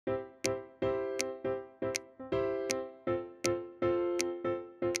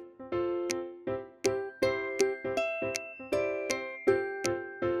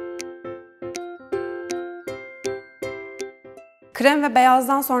Krem ve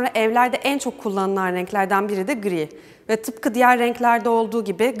beyazdan sonra evlerde en çok kullanılan renklerden biri de gri. Ve tıpkı diğer renklerde olduğu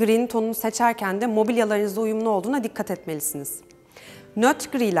gibi grinin tonunu seçerken de mobilyalarınızla uyumlu olduğuna dikkat etmelisiniz.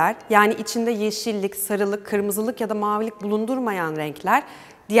 Nötr griler, yani içinde yeşillik, sarılık, kırmızılık ya da mavilik bulundurmayan renkler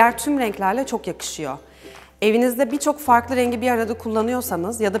diğer tüm renklerle çok yakışıyor. Evinizde birçok farklı rengi bir arada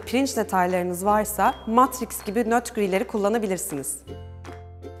kullanıyorsanız ya da pirinç detaylarınız varsa Matrix gibi nötr grileri kullanabilirsiniz.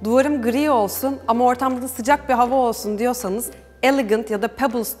 Duvarım gri olsun ama ortamda da sıcak bir hava olsun diyorsanız Elegant ya da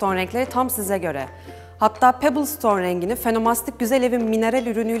Pebblestone renkleri tam size göre. Hatta Pebblestone rengini Fenomastik Güzel Ev'in mineral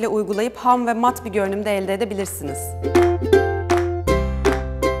ürünüyle uygulayıp ham ve mat bir görünümde elde edebilirsiniz.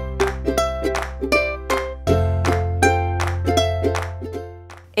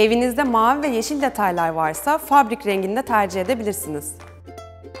 Evinizde mavi ve yeşil detaylar varsa fabrik rengini de tercih edebilirsiniz.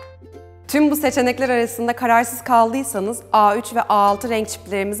 Tüm bu seçenekler arasında kararsız kaldıysanız A3 ve A6 renk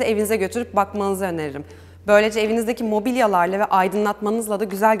çiplerimizi evinize götürüp bakmanızı öneririm. Böylece evinizdeki mobilyalarla ve aydınlatmanızla da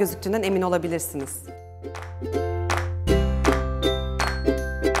güzel gözüktüğünden emin olabilirsiniz.